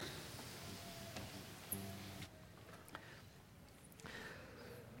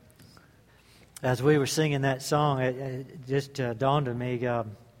As we were singing that song, it just dawned on me,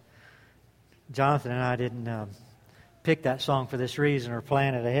 Jonathan and I didn't pick that song for this reason or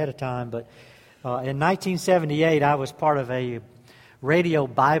plan it ahead of time, but in 1978, I was part of a radio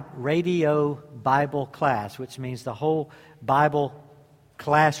Bible class, which means the whole Bible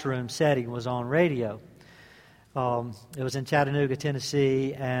classroom setting was on radio. It was in Chattanooga,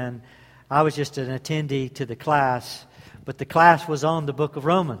 Tennessee, and I was just an attendee to the class, but the class was on the book of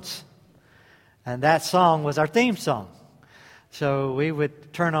Romans. And that song was our theme song. So we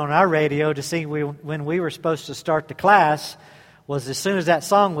would turn on our radio to see when we were supposed to start the class was as soon as that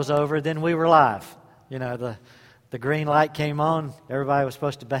song was over, then we were live. You know, the green light came on. Everybody was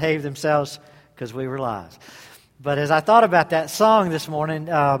supposed to behave themselves because we were live. But as I thought about that song this morning,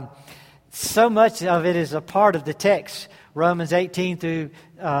 so much of it is a part of the text, Romans 18 through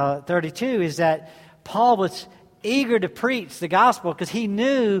 32, is that Paul was eager to preach the gospel because he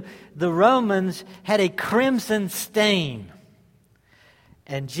knew the Romans had a crimson stain.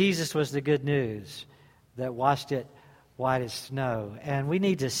 And Jesus was the good news that washed it white as snow. And we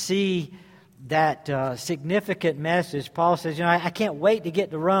need to see that significant message. Paul says, I can't wait to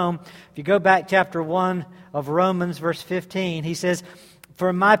get to Rome. If you go back chapter 1 of Romans, verse 15, he says,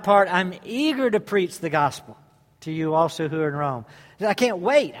 for my part, I'm eager to preach the gospel to you also who are in Rome. I can't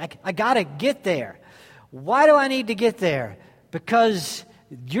wait. I got to get there. Why do I need to get there? Because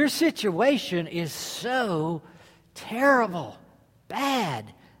your situation is so terrible, bad,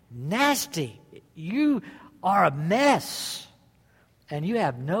 nasty. You are a mess. And you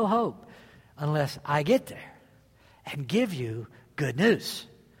have no hope unless I get there and give you good news.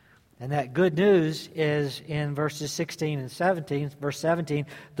 And that good news is in verses 16 and 17. Verse 17,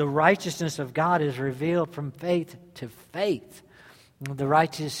 the righteousness of God is revealed from faith to faith. The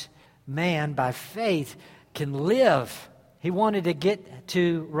righteous man by faith can live. He wanted to get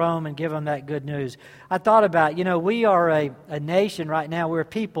to Rome and give them that good news. I thought about, we are a nation right now. We're a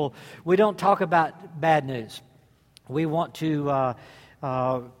people. We don't talk about bad news. We want to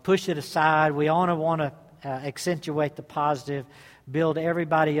push it aside. We want to accentuate the positive, build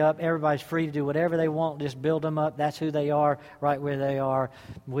everybody up. Everybody's free to do whatever they want. Just build them up. That's who they are, right where they are.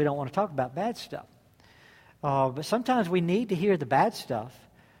 We don't want to talk about bad stuff. But sometimes we need to hear the bad stuff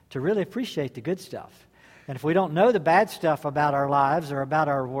to really appreciate the good stuff. And if we don't know the bad stuff about our lives or about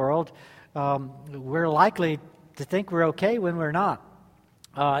our world, we're likely to think we're okay when we're not.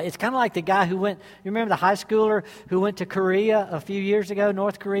 It's kind of like the guy who went, you remember the high schooler who went to Korea a few years ago,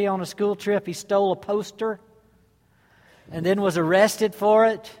 North Korea, on a school trip. He stole a poster and then was arrested for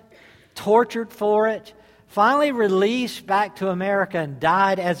it, tortured for it, finally released back to America and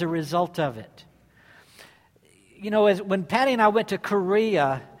died as a result of it. When Patty and I went to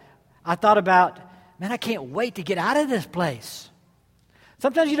Korea, I thought about, man, I can't wait to get out of this place.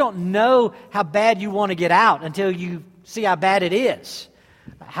 Sometimes you don't know how bad you want to get out until you see how bad it is.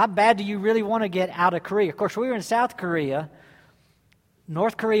 How bad do you really want to get out of Korea? Of course, we were in South Korea.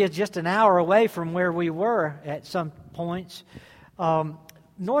 North Korea is just an hour away from where we were at some points.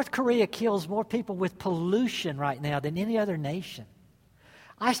 North Korea kills more people with pollution right now than any other nation.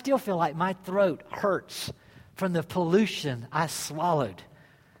 I still feel like my throat hurts from the pollution I swallowed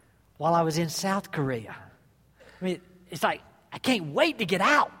while I was in South Korea. I mean, it's like, I can't wait to get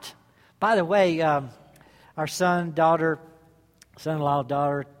out. By the way, our son-in-law,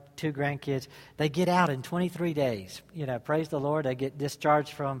 daughter, 2 grandkids, they get out in 23 days. Praise the Lord, they get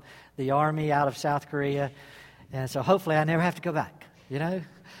discharged from the Army out of South Korea. And so hopefully I never have to go back,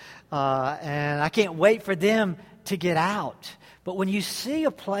 And I can't wait for them to get out. But when you see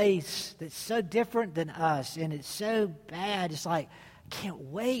a place that's so different than us and it's so bad, it's like, I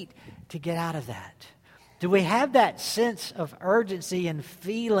can't wait to get out of that. Do we have that sense of urgency and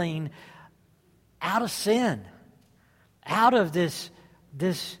feeling out of sin, out of this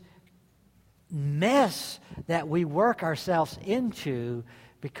mess that we work ourselves into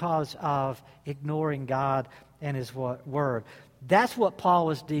because of ignoring God and His Word? That's what Paul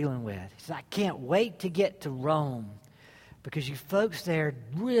was dealing with. He said, I can't wait to get to Rome because you folks there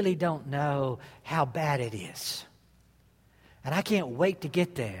really don't know how bad it is. And I can't wait to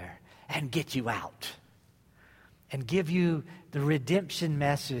get there and get you out and give you the redemption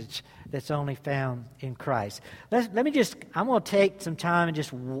message that's only found in Christ. I'm going to take some time and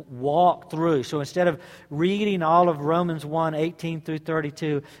just walk through. So instead of reading all of Romans 1, 18 through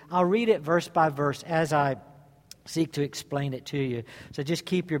 32, I'll read it verse by verse as I seek to explain it to you. So just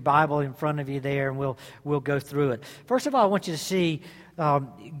keep your Bible in front of you there and we'll go through it. First of all, I want you to see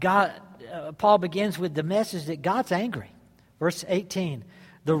Paul begins with the message that God's angry. Verse 18,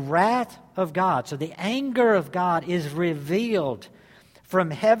 the wrath of God. So the anger of God is revealed from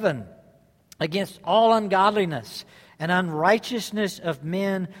heaven against all ungodliness and unrighteousness of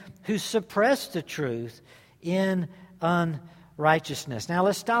men who suppress the truth in unrighteousness. Now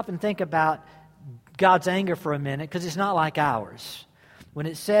let's stop and think about God's anger for a minute, because it's not like ours. When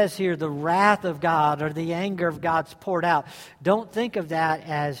it says here, the wrath of God or the anger of God's poured out, don't think of that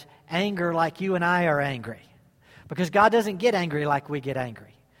as anger like you and I are angry. Because God doesn't get angry like we get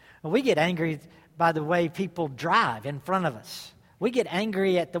angry. We get angry by the way people drive in front of us. We get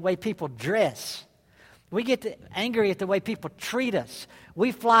angry at the way people dress. We get angry at the way people treat us.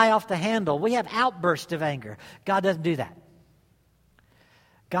 We fly off the handle. We have outbursts of anger. God doesn't do that.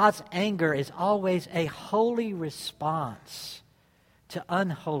 God's anger is always a holy response to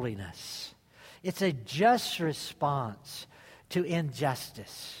unholiness. It's a just response to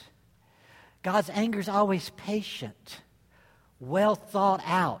injustice. God's anger is always patient, well thought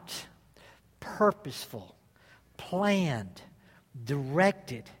out, purposeful, planned,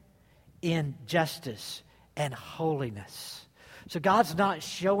 directed in justice and holiness. So God's not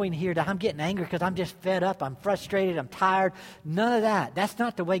showing here that I'm getting angry because I'm just fed up, I'm frustrated, I'm tired. None of that. That's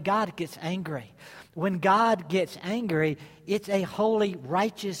not the way God gets angry. When God gets angry, it's a holy,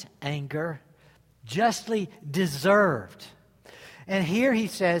 righteous anger, justly deserved. And here he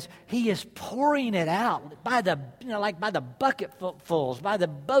says he is pouring it out by the, like by the bucketfuls, by the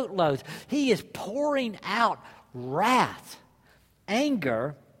boatloads. He is pouring out wrath,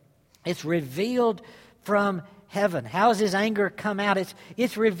 anger. It's revealed from heaven. How does his anger come out?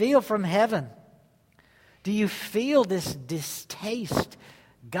 It's revealed from heaven. Do you feel this distaste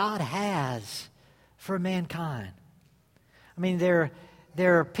God has for mankind? I mean, there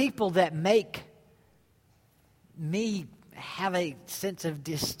are people that make me have a sense of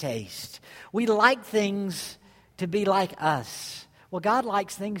distaste. We like things to be like us. Well, God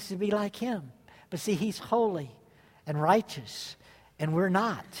likes things to be like Him. But see, He's holy and righteous, and we're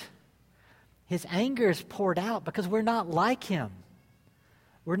not. His anger is poured out because we're not like Him.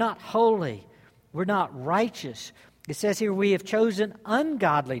 We're not holy. We're not righteous. It says here, we have chosen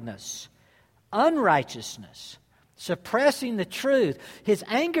ungodliness, unrighteousness, suppressing the truth. His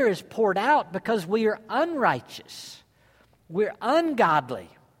anger is poured out because we are unrighteous. We're ungodly.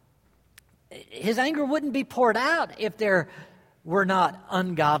 His anger wouldn't be poured out if there were not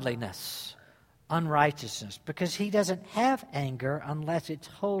ungodliness, unrighteousness, because He doesn't have anger unless it's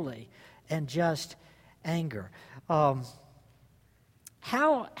holy and just anger.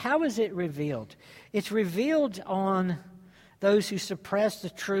 How is it revealed? It's revealed on those who suppress the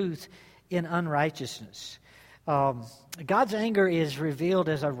truth in unrighteousness. God's anger is revealed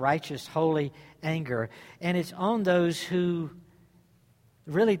as a righteous, holy anger, and it's on those who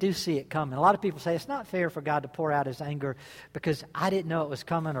really do see it coming. A lot of people say it's not fair for God to pour out His anger because I didn't know it was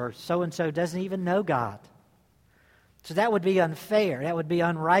coming, or so-and-so doesn't even know God. So that would be unfair. That would be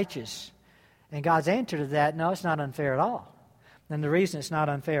unrighteous. And God's answer to that, no, it's not unfair at all. And the reason it's not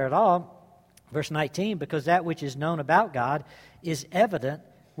unfair at all, verse 19, because that which is known about God is evident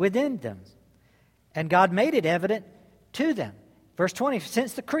within them. And God made it evident to them. Verse 20,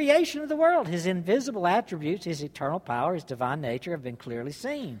 since the creation of the world, His invisible attributes, His eternal power, His divine nature have been clearly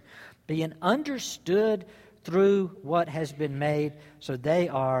seen, being understood through what has been made, so they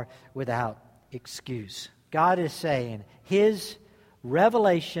are without excuse. God is saying His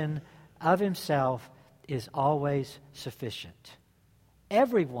revelation of Himself is always sufficient.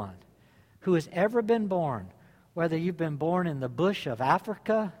 Everyone who has ever been born, whether you've been born in the bush of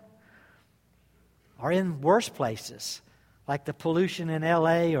Africa or in worse places, like the pollution in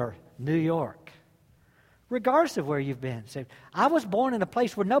L.A. or New York, regardless of where you've been. Say, I was born in a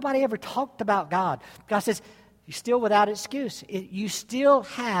place where nobody ever talked about God. God says, you're still without excuse. You still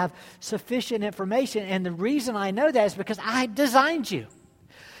have sufficient information. And the reason I know that is because I designed you.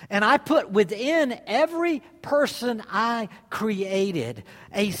 And I put within every person I created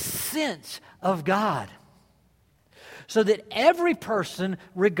a sense of God. So that every person,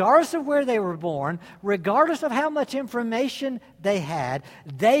 regardless of where they were born, regardless of how much information they had,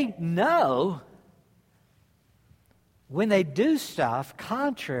 they know when they do stuff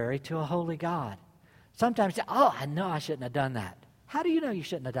contrary to a holy God. Sometimes you say, oh, I know I shouldn't have done that. How do you know you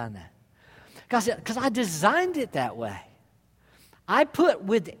shouldn't have done that? Because I designed it that way. I put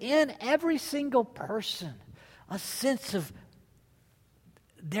within every single person a sense of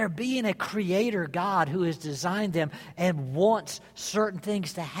there being a creator God who has designed them and wants certain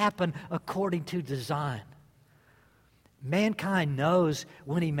things to happen according to design. Mankind knows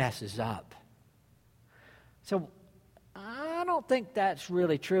when he messes up. So I don't think that's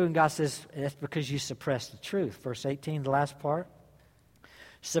really true. And God says, that's because you suppress the truth. Verse 18, the last part.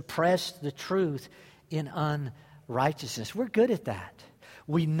 Suppress the truth in unrighteousness. We're good at that.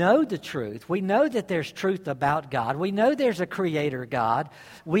 We know the truth. We know that there's truth about God. We know there's a creator God.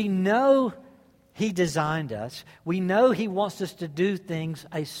 We know He designed us. We know He wants us to do things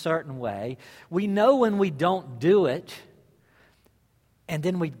a certain way. We know when we don't do it, and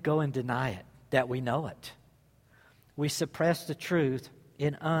then we go and deny it, that we know it. We suppress the truth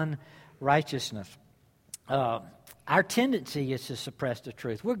in unrighteousness. Our tendency is to suppress the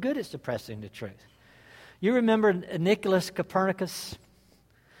truth. We're good at suppressing the truth. You remember Nicholas Copernicus?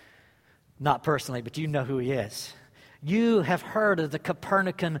 Not personally, but you know who he is. You have heard of the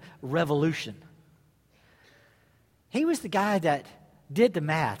Copernican revolution. He was the guy that did the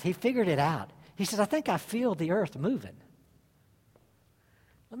math. He figured it out. He says, I think I feel the earth moving.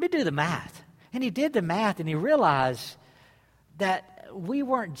 Let me do the math. And he did the math, and he realized that we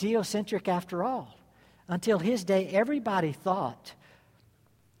weren't geocentric after all. Until his day, everybody thought,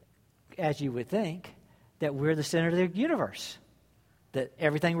 as you would think, that we're the center of the universe, that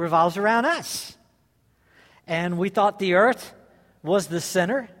everything revolves around us. And we thought the earth was the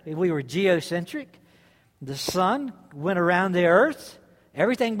center. We were geocentric. The sun went around the earth.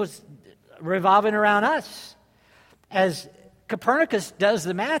 Everything was revolving around us. As Copernicus does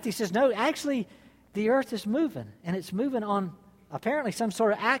the math, he says, no, actually, the earth is moving. And it's moving on apparently some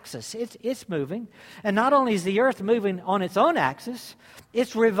sort of axis. It's moving. And not only is the earth moving on its own axis,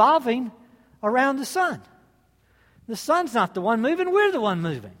 it's revolving around the sun. The sun's not the one moving, we're the one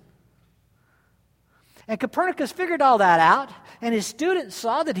moving. And Copernicus figured all that out, and his students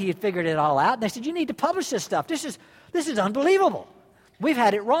saw that he had figured it all out, and they said, you need to publish this stuff. This is unbelievable. We've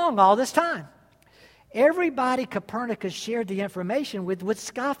had it wrong all this time. Everybody Copernicus shared the information with would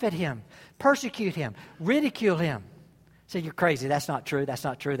scoff at him, persecute him, ridicule him. Say, you're crazy, that's not true, that's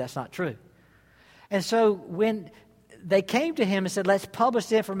not true, that's not true. And so when they came to him and said, let's publish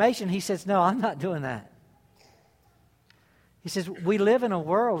the information, he says, no, I'm not doing that. He says, we live in a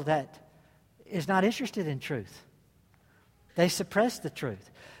world that is not interested in truth. They suppress the truth.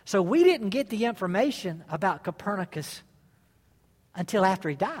 So we didn't get the information about Copernicus until after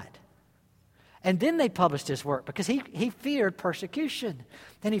he died. And then they published his work because he feared persecution.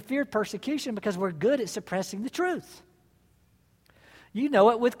 And he feared persecution because we're good at suppressing the truth. You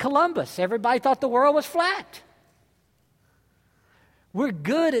know it with Columbus. Everybody thought the world was flat. We're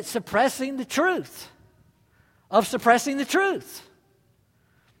good at suppressing the truth. Of suppressing the truth.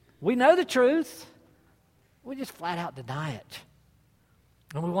 We know the truth. We just flat out deny it.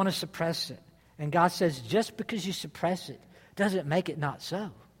 And we want to suppress it. And God says, just because you suppress it doesn't make it not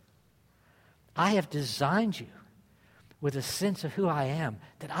so. I have designed you with a sense of who I am,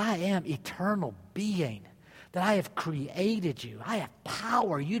 that I am eternal being, that I have created you. I have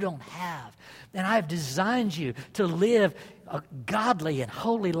power you don't have. And I have designed you to live godly and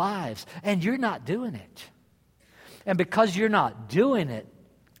holy lives. And you're not doing it. And because you're not doing it,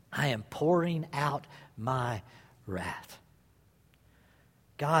 I am pouring out my wrath.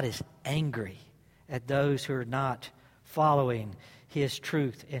 God is angry at those who are not following His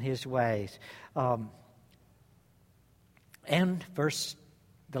truth and His ways. And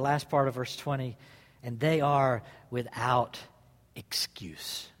the last part of verse 20, and they are without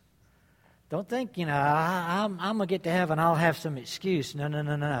excuse. Don't think, I'm going to get to heaven, I'll have some excuse.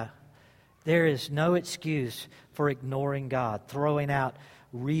 No. There is no excuse for ignoring God, throwing out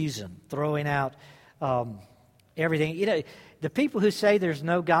reason, throwing out everything. The people who say there's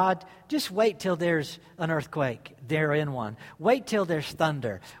no God, just wait till there's an earthquake. They're in one. Wait till there's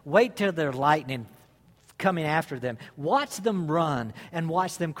thunder. Wait till there's lightning coming after them. Watch them run and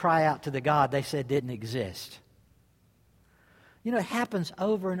watch them cry out to the God they said didn't exist. It happens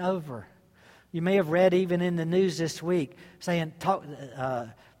over and over. You may have read even in the news this week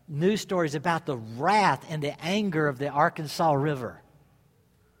news stories about the wrath and the anger of the Arkansas River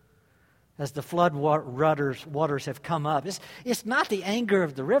as the flood waters have come up. It's not the anger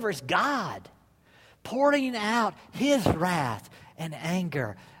of the river, it's God pouring out His wrath and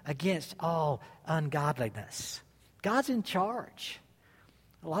anger against all ungodliness. God's in charge.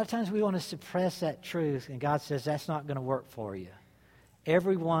 A lot of times we want to suppress that truth, and God says that's not going to work for you.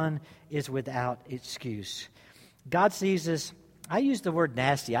 Everyone is without excuse. God sees us. I used the word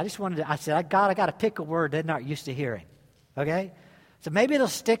nasty. I said, God, I got to pick a word they're not used to hearing. Okay? So maybe it'll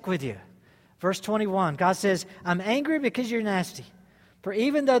stick with you. Verse 21, God says, I'm angry because you're nasty. For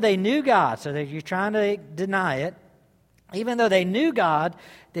even though they knew God, so that you're trying to deny it, even though they knew God,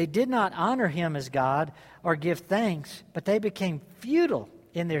 they did not honor Him as God or give thanks, but they became futile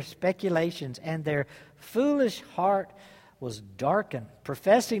in their speculations, and their foolish heart was darkened.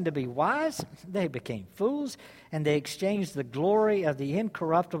 Professing to be wise, they became fools and they exchanged the glory of the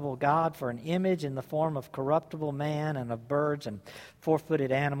incorruptible God for an image in the form of corruptible man and of birds and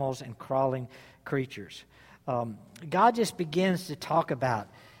four-footed animals and crawling creatures. God just begins to talk about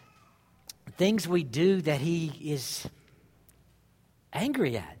things we do that He is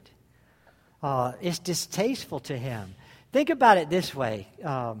angry at. It's distasteful to Him. Think about it this way.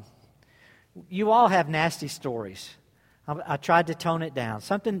 You all have nasty stories. I tried to tone it down.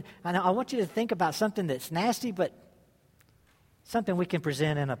 I want you to think about something that's nasty, but something we can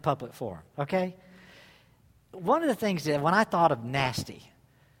present in a public forum, okay? One of the things that when I thought of nasty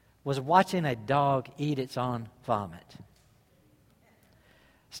was watching a dog eat its own vomit.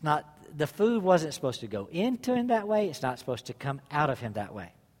 The food wasn't supposed to go into him that way. It's not supposed to come out of him that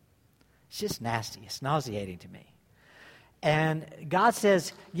way. It's just nasty. It's nauseating to me. And God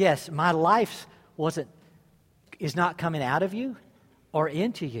says, yes, my life is not coming out of you or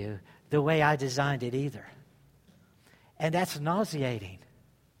into you the way I designed it either. And that's nauseating.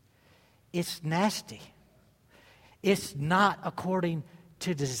 It's nasty. It's not according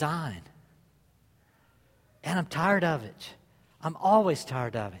to design. And I'm tired of it. I'm always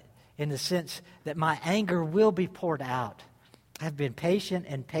tired of it in the sense that my anger will be poured out. I've been patient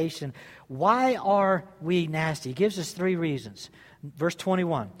and patient. Why are we nasty? He gives us 3 reasons. Verse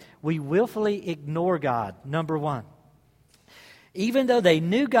 21, we willfully ignore God, number 1. Even though they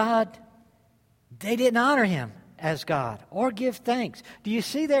knew God, they didn't honor Him as God or give thanks. Do you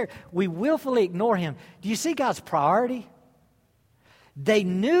see there? We willfully ignore Him. Do you see God's priority? They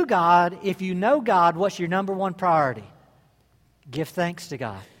knew God. If you know God, what's your number 1 priority? Give thanks to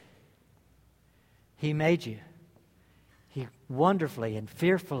God. He made you. He wonderfully and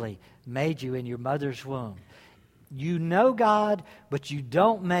fearfully made you in your mother's womb. You know God, but you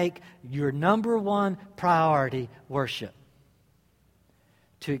don't make your number 1 priority worship.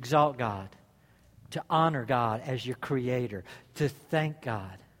 To exalt God, to honor God as your Creator, to thank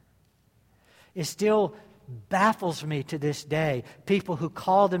God. It still baffles me to this day, people who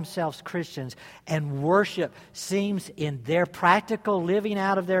call themselves Christians and worship seems in their practical living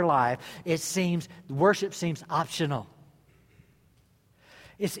out of their life, worship seems optional.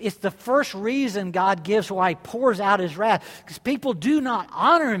 It's the first reason God gives why He pours out His wrath. Because people do not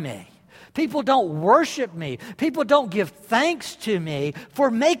honor me. People don't worship me. People don't give thanks to me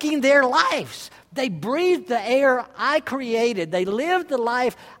for making their lives. They breathed the air I created. They lived the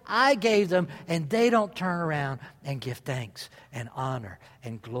life I gave them. And they don't turn around and give thanks and honor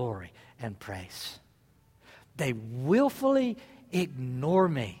and glory and praise. They willfully ignore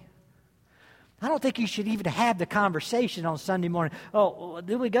me. I don't think you should even have the conversation on Sunday morning. Oh,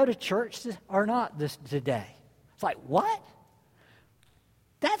 did we go to church or not today? It's like, what?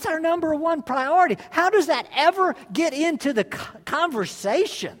 That's our number 1 priority. How does that ever get into the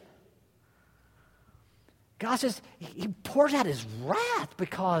conversation? God says He pours out His wrath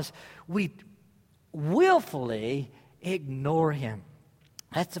because we willfully ignore Him.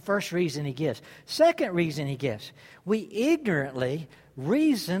 That's the first reason He gives. Second reason He gives, we ignorantly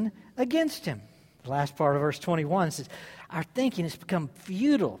reason against Him. The last part of verse 21 says, our thinking has become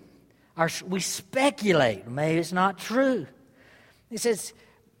futile. We speculate. Maybe it's not true. He says,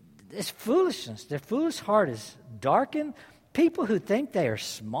 it's foolishness. Their foolish heart is darkened. People who think they are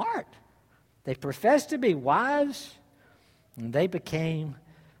smart, they profess to be wise, and they became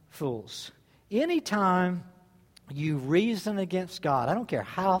fools. Anytime you reason against God, I don't care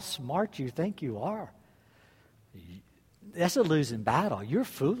how smart you think you are, that's a losing battle. You're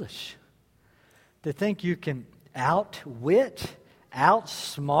foolish. To think you can outwit,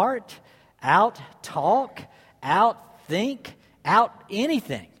 outsmart, out-talk, out-think, out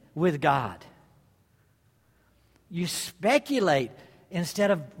anything with God. You speculate instead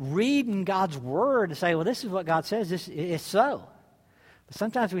of reading God's Word and say, well, this is what God says, this is so. But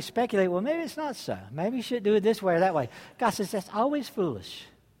sometimes we speculate, well, maybe it's not so. Maybe you should do it this way or that way. God says, that's always foolish.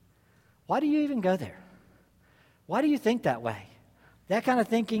 Why do you even go there? Why do you think that way? That kind of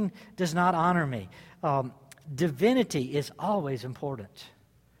thinking does not honor me. Divinity is always important.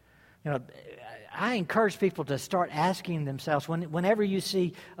 You know, I encourage people to start asking themselves, whenever you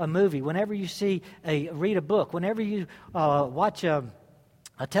see a movie, whenever you read a book, whenever you watch a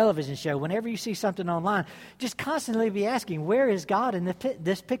television show, whenever you see something online, just constantly be asking, where is God in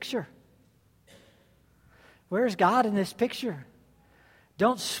this picture? Where is God in this picture?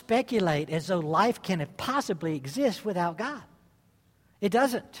 Don't speculate as though life can possibly exist without God. It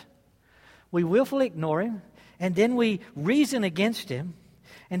doesn't. We willfully ignore Him, and then we reason against Him.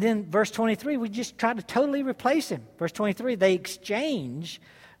 And then verse 23, we just try to totally replace Him. Verse 23, they exchange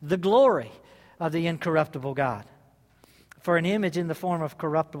the glory of the incorruptible God for an image in the form of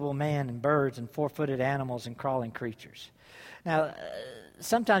corruptible man and birds and four-footed animals and crawling creatures. Now,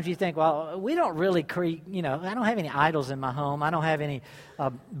 sometimes you think, well, we don't really I don't have any idols in my home. I don't have any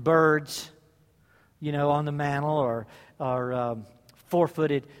birds, on the mantle or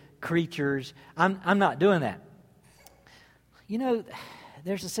four-footed creatures. I'm not doing that.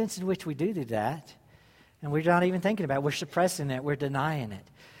 There's a sense in which we do that, and we're not even thinking about it. We're suppressing it. We're denying it.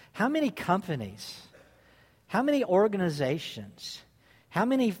 How many companies, how many organizations, how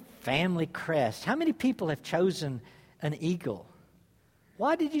many family crests, how many people have chosen an eagle?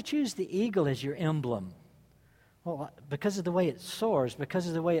 Why did you choose the eagle as your emblem? Well, because of the way it soars, because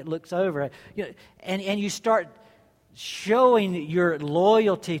of the way it looks over. And you start showing your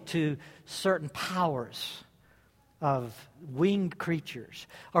loyalty to certain powers of winged creatures.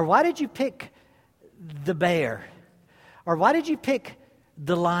 Or why did you pick the bear? Or why did you pick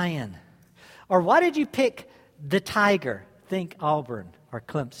the lion? Or why did you pick the tiger? Think Auburn or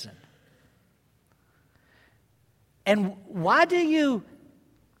Clemson. And why do you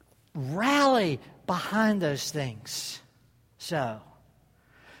rally behind those things? So,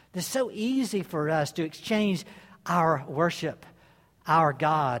 it's so easy for us to exchange our worship, our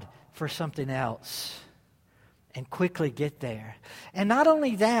God, for something else and quickly get there. And not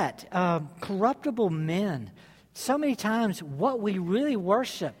only that, corruptible men. So many times what we really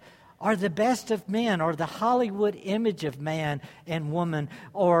worship are the best of men, or the Hollywood image of man and woman,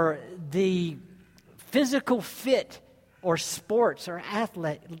 or the physical fit, or sports, or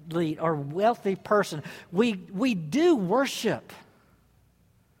athlete, or wealthy person. We do worship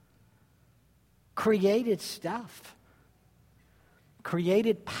created stuff,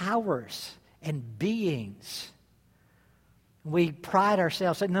 created powers and beings. We pride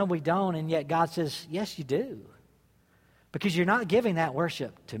ourselves, say, no, we don't, and yet God says, yes, you do. Because you're not giving that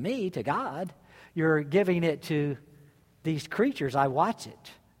worship to me, to God. You're giving it to these creatures. I watch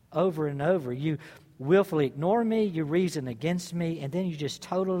it over and over. You willfully ignore me, you reason against me, and then you just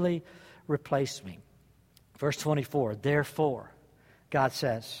totally replace me. Verse 24, therefore, God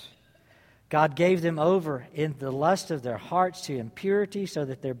says, God gave them over in the lust of their hearts to impurity, so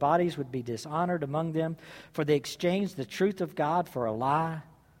that their bodies would be dishonored among them. For they exchanged the truth of God for a lie,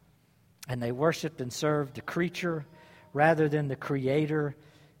 and they worshiped and served the creature rather than the Creator,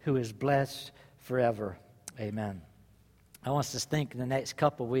 who is blessed forever. Amen. I want us to think in the next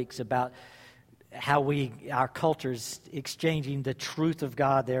couple of weeks about how our culture is exchanging the truth of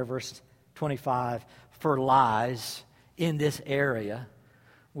God there, verse 25, for lies in this area.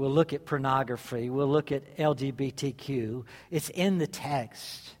 We'll look at pornography. We'll look at LGBTQ. It's in the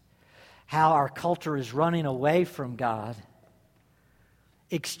text. How our culture is running away from God,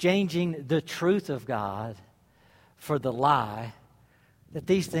 exchanging the truth of God for the lie that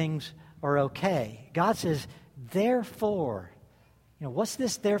these things are okay. God says, therefore, what's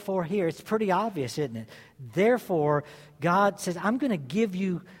this therefore here? It's pretty obvious, isn't it? Therefore, God says, I'm going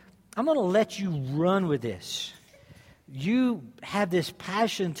to let you run with this. You have this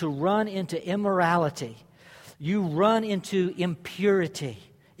passion to run into immorality. You run into impurity.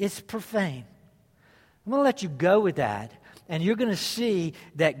 It's profane. I'm going to let you go with that. And you're going to see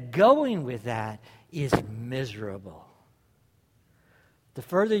that going with that is miserable. The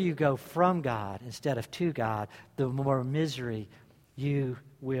further you go from God instead of to God, the more misery you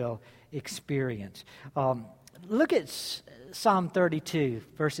will experience. Look at Psalm 32,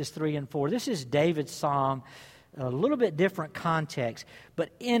 verses 3 and 4. This is David's psalm, a little bit different context,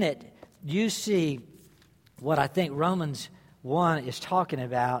 but in it you see what I think Romans 1 is talking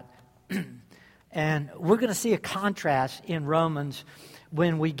about. And we're going to see a contrast in Romans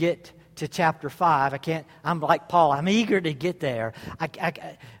when we get to chapter 5. I'm like Paul, I'm eager to get there.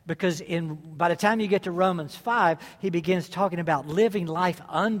 Because by the time you get to Romans 5, he begins talking about living life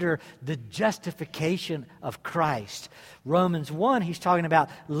under the justification of Christ. Romans 1, he's talking about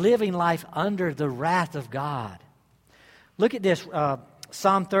living life under the wrath of God. Look at this,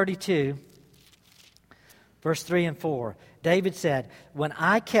 Psalm 32, verse 3 and 4. David said, when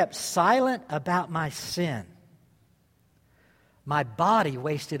I kept silent about my sin, my body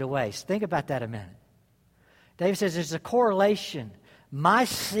wasted away. So think about that a minute. David says there's a correlation. My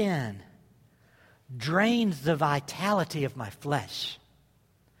sin drains the vitality of my flesh.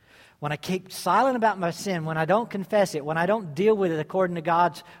 When I keep silent about my sin, when I don't confess it, when I don't deal with it according to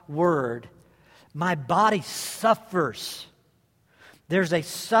God's word, my body suffers. There's a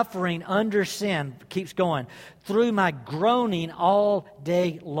suffering under sin, keeps going, through my groaning all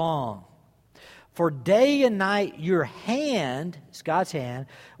day long. For day and night your hand, it's God's hand,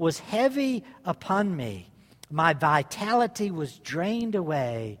 was heavy upon me. My vitality was drained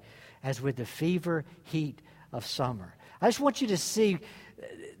away as with the fever heat of summer. I just want you to see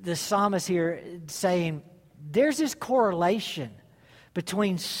the psalmist here saying there's this correlation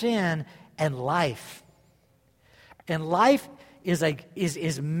between sin and life. And life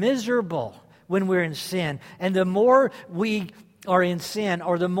is miserable when we're in sin. And the more we are in sin,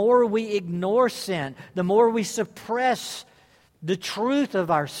 or the more we ignore sin, the more we suppress the truth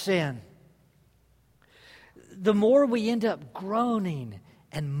of our sin, the more we end up groaning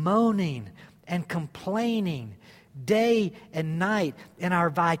and moaning and complaining day and night, and our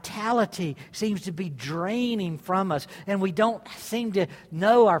vitality seems to be draining from us, and we don't seem to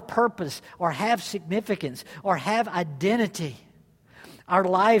know our purpose or have significance or have identity. Our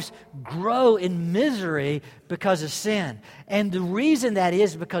lives grow in misery because of sin. And the reason that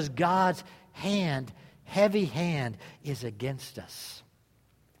is because God's hand, heavy hand, is against us.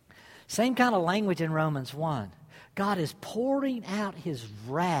 Same kind of language in Romans 1. God is pouring out His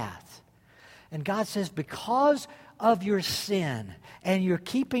wrath. And God says, because of your sin, and you're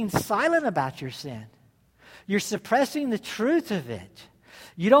keeping silent about your sin, you're suppressing the truth of it.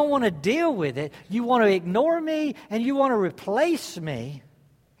 You don't want to deal with it. You want to ignore me, and you want to replace me.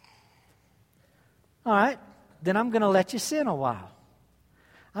 All right, then I'm going to let you sin a while.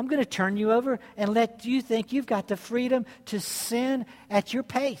 I'm going to turn you over and let you think you've got the freedom to sin at your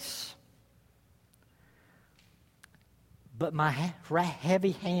pace. But my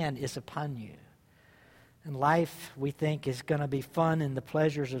heavy hand is upon you. And life, we think, is going to be fun in the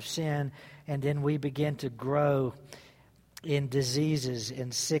pleasures of sin, and then we begin to grow in diseases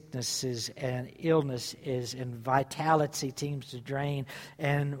and sicknesses and illnesses, and vitality seems to drain,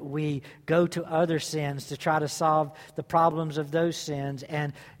 and we go to other sins to try to solve the problems of those sins,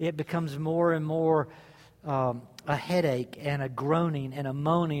 and it becomes more and more a headache and a groaning and a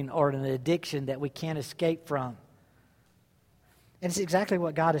moaning or an addiction that we can't escape from. And it's exactly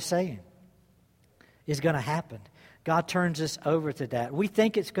what God is saying is going to happen. God turns us over to that. We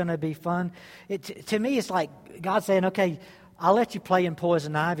think it's going to be fun. To me, it's like God saying, okay, I'll let you play in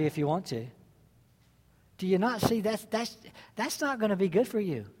poison ivy if you want to. Do you not see that's not going to be good for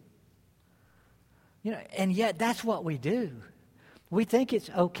you? You know, and yet that's what we do. We think it's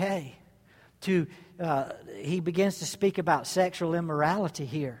okay to, he begins to speak about sexual immorality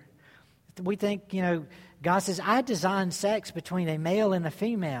here. We think, God says, I designed sex between a male and a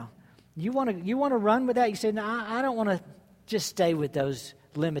female. You want to run with that? You say, no, I don't want to just stay with those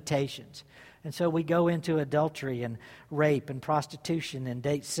limitations. And so we go into adultery and rape and prostitution and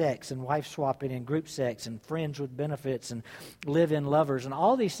date sex and wife swapping and group sex and friends with benefits and live-in lovers and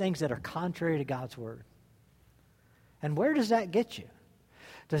all these things that are contrary to God's Word. And where does that get you?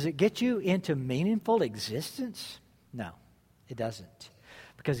 Does it get you into meaningful existence? No, it doesn't.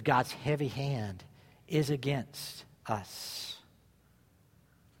 Because God's heavy hand is against us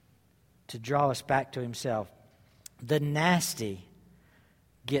to draw us back to Himself. The nasty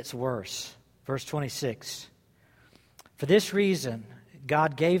gets worse. Verse 26. For this reason,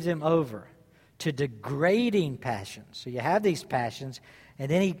 God gave them over to degrading passions. So you have these passions,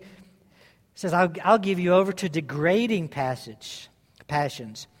 and then He says, I'll give you over to degrading passions.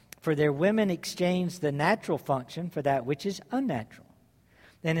 For their women exchanged the natural function for that which is unnatural.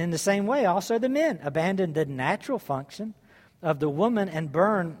 And in the same way, also the men abandoned the natural function of the woman and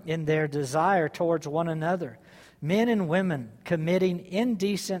burn in their desire towards one another. Men and women committing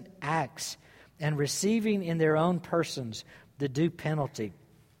indecent acts and receiving in their own persons the due penalty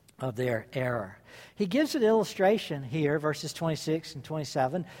of their error. He gives an illustration here, verses 26 and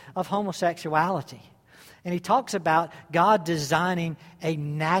 27, of homosexuality. And he talks about God designing a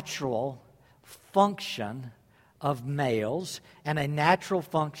natural function of males and a natural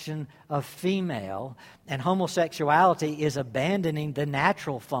function of female, and homosexuality is abandoning the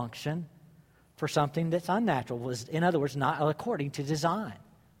natural function for something that's unnatural, in other words, not according to design.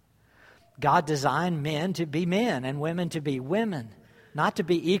 God designed men to be men and women to be women, not to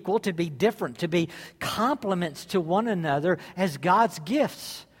be equal, to be different, to be complements to one another as God's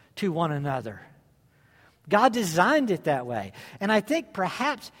gifts to one another. God designed it that way. And I think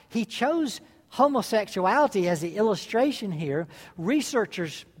perhaps He chose homosexuality as the illustration here.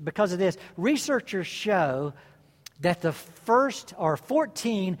 Because of this, researchers show that the first or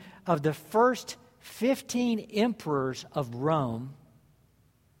 14 of the first 15 emperors of Rome,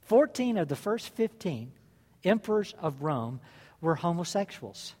 14 of the first 15 emperors of Rome were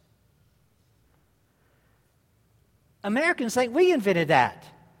homosexuals. Americans think we invented that.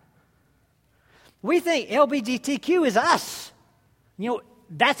 We think LGBTQ is us.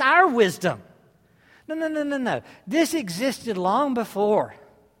 That's our wisdom. No. This existed long before.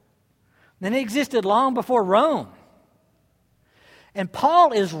 And it existed long before Rome. And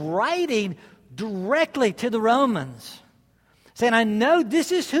Paul is writing directly to the Romans. saying, I know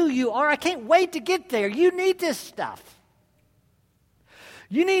this is who you are. I can't wait to get there. You need this stuff.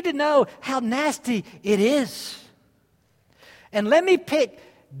 You need to know how nasty it is. And let me pick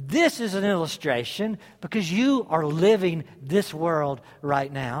this as an illustration because you are living this world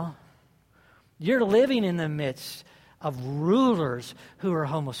right now. You're living in the midst of rulers who are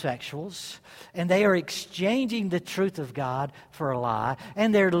homosexuals, and they are exchanging the truth of God for a lie,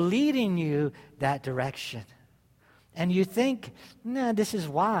 and they're leading you that direction. And you think, nah, this is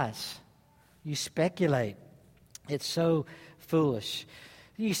wise. You speculate. It's so foolish.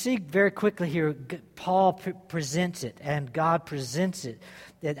 You see very quickly here, Paul presents it, and God presents it,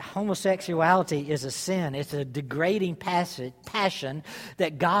 that homosexuality is a sin. It's a degrading passion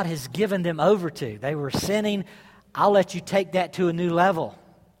that God has given them over to. They were sinning. I'll let you take that to a new level.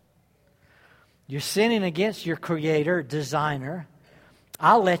 You're sinning against your creator, designer.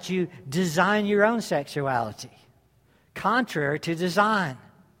 I'll let you design your own sexuality, contrary to design.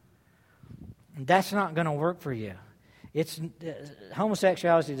 And that's not going to work for you.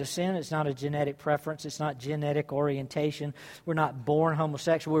 Homosexuality is a sin. It's not a genetic preference. It's not genetic orientation. We're not born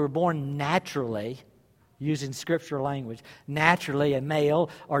homosexual. We were born naturally, using scriptural language, naturally a male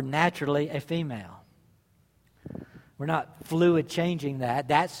or naturally a female. We're not fluid changing that.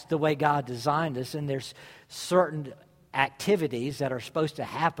 That's the way God designed us, and there's certain activities that are supposed to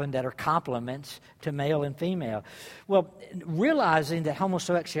happen that are complements to male and female. Well, realizing that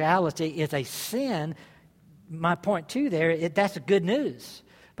homosexuality is a sin, my point too there, that's good news.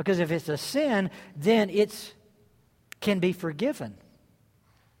 Because if it's a sin, then it can be forgiven.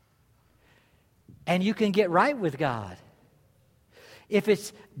 And you can get right with God. If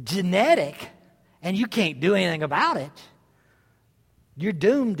it's genetic and you can't do anything about it, you're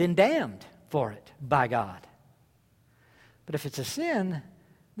doomed and damned for it by God. But if it's a sin,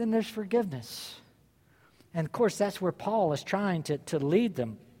 then there's forgiveness. And of course, that's where Paul is trying to lead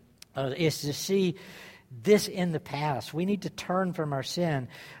them, is to see this in the past. We need to turn from our sin.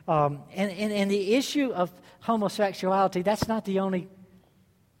 And the issue of homosexuality, that's not the only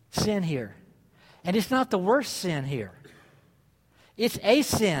sin here. And it's not the worst sin here. It's a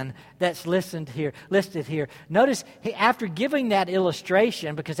sin that's listed here. Notice, after giving that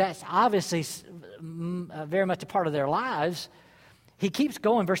illustration, because that's obviously very much a part of their lives, he keeps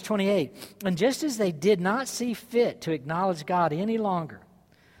going, verse 28. And just as they did not see fit to acknowledge God any longer,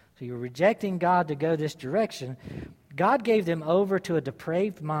 so you're rejecting God to go this direction, God gave them over to a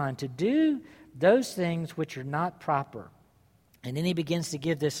depraved mind to do those things which are not proper. And then he begins to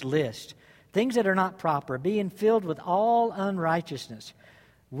give this list. Things that are not proper, being filled with all unrighteousness,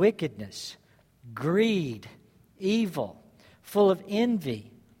 wickedness, greed, evil, full of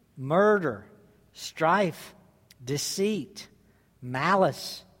envy, murder, strife, deceit,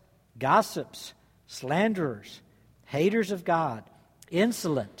 malice, gossips, slanderers, haters of God,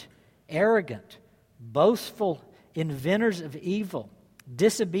 insolent, arrogant, boastful, inventors of evil,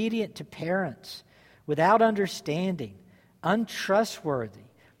 disobedient to parents, without understanding, untrustworthy,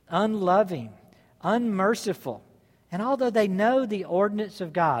 unloving, unmerciful. And although they know the ordinance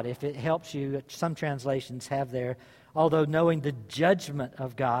of God, if it helps you, some translations have there, although knowing the judgment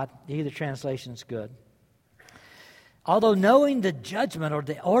of God, either translation is good. Although knowing the judgment or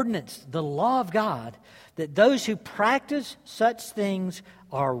the ordinance, the law of God, that those who practice such things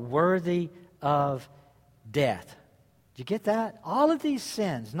are worthy of death. Did you get that? All of these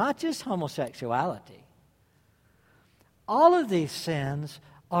sins, not just homosexuality, all of these sins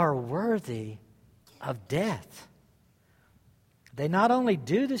are worthy of death. They not only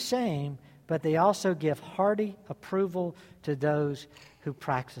do the same, but they also give hearty approval to those who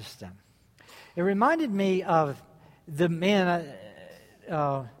practice them. It reminded me of the men.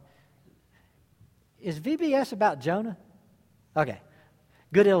 Is VBS about Jonah? Okay,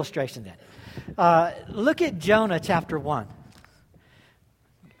 good illustration then. Look at Jonah chapter 1.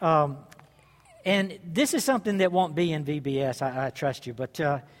 And this is something that won't be in VBS, I trust you, but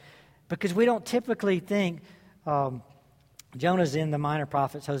because we don't typically think Jonah's in the minor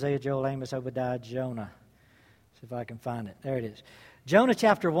prophets, Hosea, Joel, Amos, Obadiah, Jonah. See if I can find it. There it is. Jonah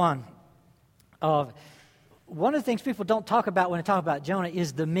chapter 1. One of the things people don't talk about when they talk about Jonah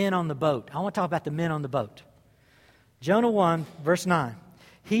is the men on the boat. I want to talk about the men on the boat. Jonah 1, verse 9.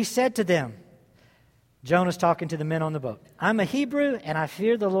 He said to them, Jonah's talking to the men on the boat, I'm a Hebrew, and I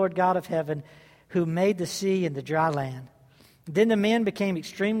fear the Lord God of heaven, who made the sea and the dry land. Then the men became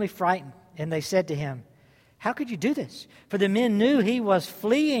extremely frightened, and they said to him, how could you do this? For the men knew he was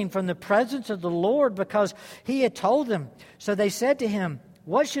fleeing from the presence of the Lord because he had told them. So they said to him,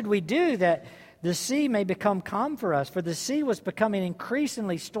 what should we do that the sea may become calm for us? For the sea was becoming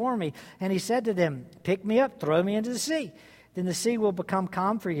increasingly stormy. And he said to them, pick me up, throw me into the sea. then the sea will become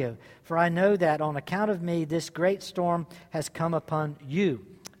calm for you. For I know that on account of me, this great storm has come upon you.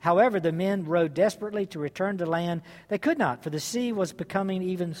 However, the men rowed desperately to return to land. They could not, for the sea was becoming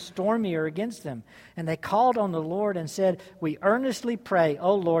even stormier against them. And they called on the Lord and said, we earnestly pray,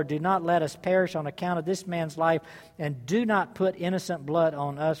 O Lord, do not let us perish on account of this man's life, and do not put innocent blood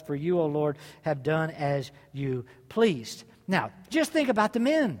on us, for you, O Lord, have done as you pleased. Now, just think about the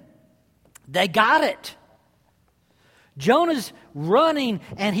men. They got it. Jonah's running,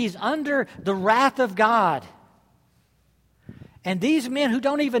 and he's under the wrath of God. And these men who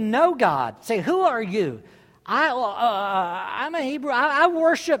don't even know God say, who are you? I'm a Hebrew. I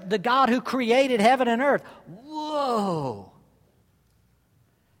worship the God who created heaven and earth. Whoa.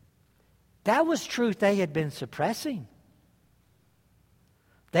 That was truth they had been suppressing.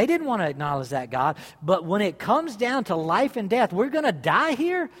 They didn't want to acknowledge that God. But when it comes down to life and death, we're going to die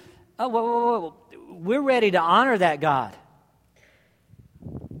here? We're ready to honor that God.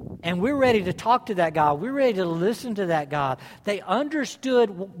 And we're ready to talk to that God. We're ready to listen to that God. They understood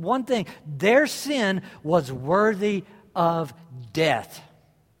one thing. Their sin was worthy of death.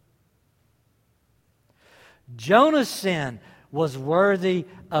 Jonah's sin was worthy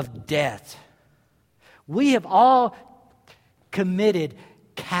of death. We have all committed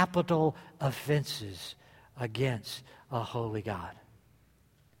capital offenses against a holy God.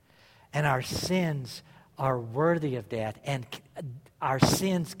 And our sins are worthy of death, and our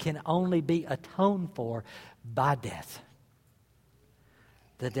sins can only be atoned for by death.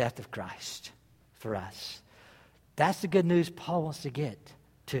 The death of Christ for us. That's the good news Paul wants to get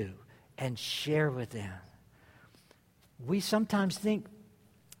to and share with them. We sometimes think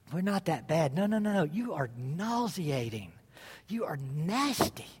we're not that bad. No. You are nauseating. You are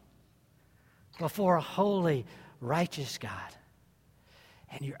nasty before a holy, righteous God.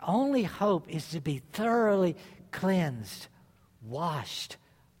 And your only hope is to be thoroughly cleansed, washed,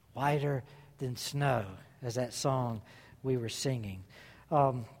 whiter than snow, as that song we were singing.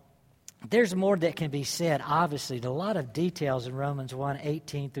 There's more that can be said, obviously. There's a lot of details in Romans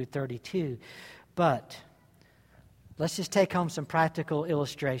 1:18 through 32. But let's just take home some practical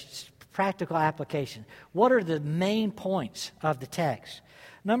illustrations, practical application. What are the main points of the text?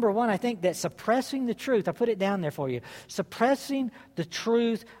 Number one, I think that suppressing the truth, I put it down there for you. Suppressing the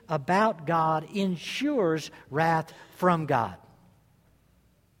truth about God ensures wrath from God.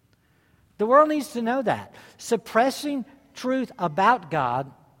 The world needs to know that. Suppressing truth about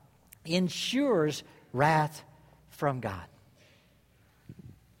God ensures wrath from God.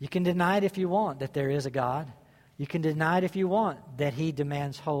 You can deny it if you want that there is a God. You can deny it if you want that He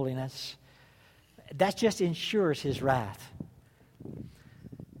demands holiness. That just ensures His wrath.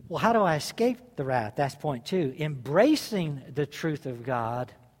 Well, how do I escape the wrath? That's point two. Embracing the truth of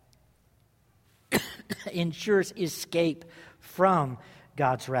God ensures escape from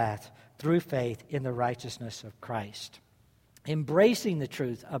God's wrath through faith in the righteousness of Christ. Embracing the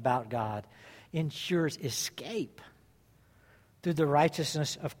truth about God ensures escape through the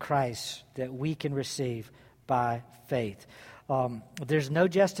righteousness of Christ that we can receive by faith. There's no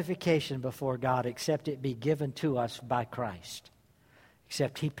justification before God except it be given to us by Christ.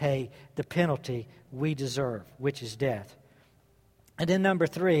 Except He pay the penalty we deserve, which is death. And then number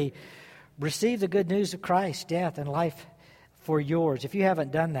three, receive the good news of Christ, death and life for yours. If you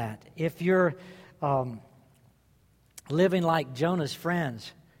haven't done that, if you're living like Jonah's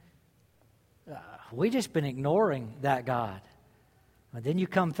friends, we've just been ignoring that God. And then you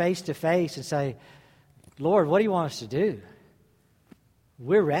come face to face and say, Lord, what do you want us to do?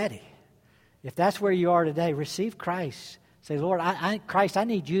 We're ready. If that's where you are today, receive Christ. Say, Lord, Christ, I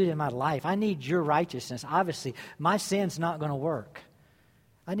need you in my life. I need your righteousness. Obviously, my sin's not going to work.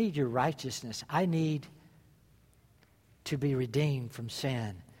 I need your righteousness. I need to be redeemed from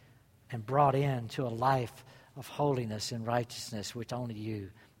sin and brought into a life of holiness and righteousness, which only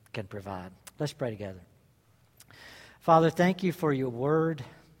you can provide. Let's pray together. Father, thank you for your word.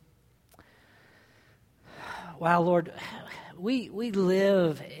 Wow, Lord, we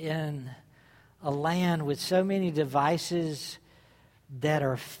live in a land with so many devices that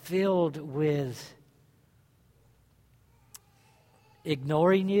are filled with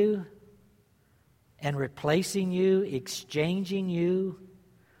ignoring you and replacing you, exchanging you,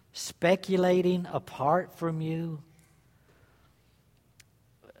 speculating apart from you.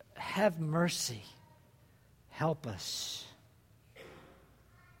 Have mercy. Help us.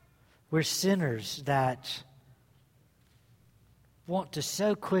 We're sinners that want to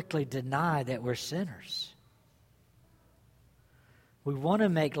so quickly deny that we're sinners. We want to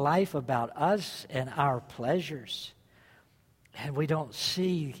make life about us and our pleasures, and we don't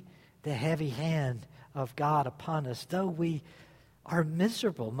see the heavy hand of God upon us, though we are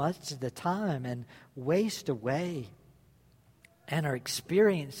miserable much of the time and waste away and are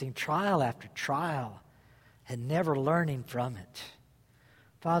experiencing trial after trial and never learning from it.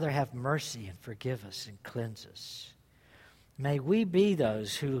 Father, have mercy and forgive us and cleanse us. May we be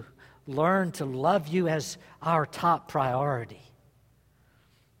those who learn to love you as our top priority.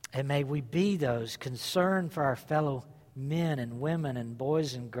 And may we be those concerned for our fellow men and women and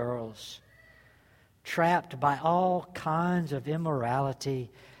boys and girls, trapped by all kinds of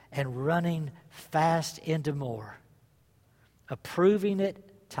immorality and running fast into more, approving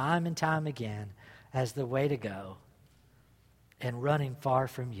it time and time again as the way to go, and running far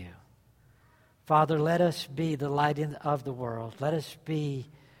from you. Father, let us be the light of the world. Let us be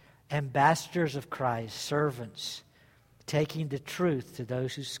ambassadors of Christ, servants, taking the truth to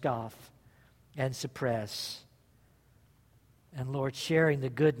those who scoff and suppress. And Lord, sharing the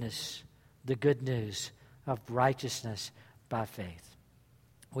goodness, the good news of righteousness by faith.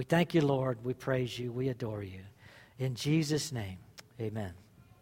 We thank you, Lord. We praise you. We adore you. In Jesus' name, amen.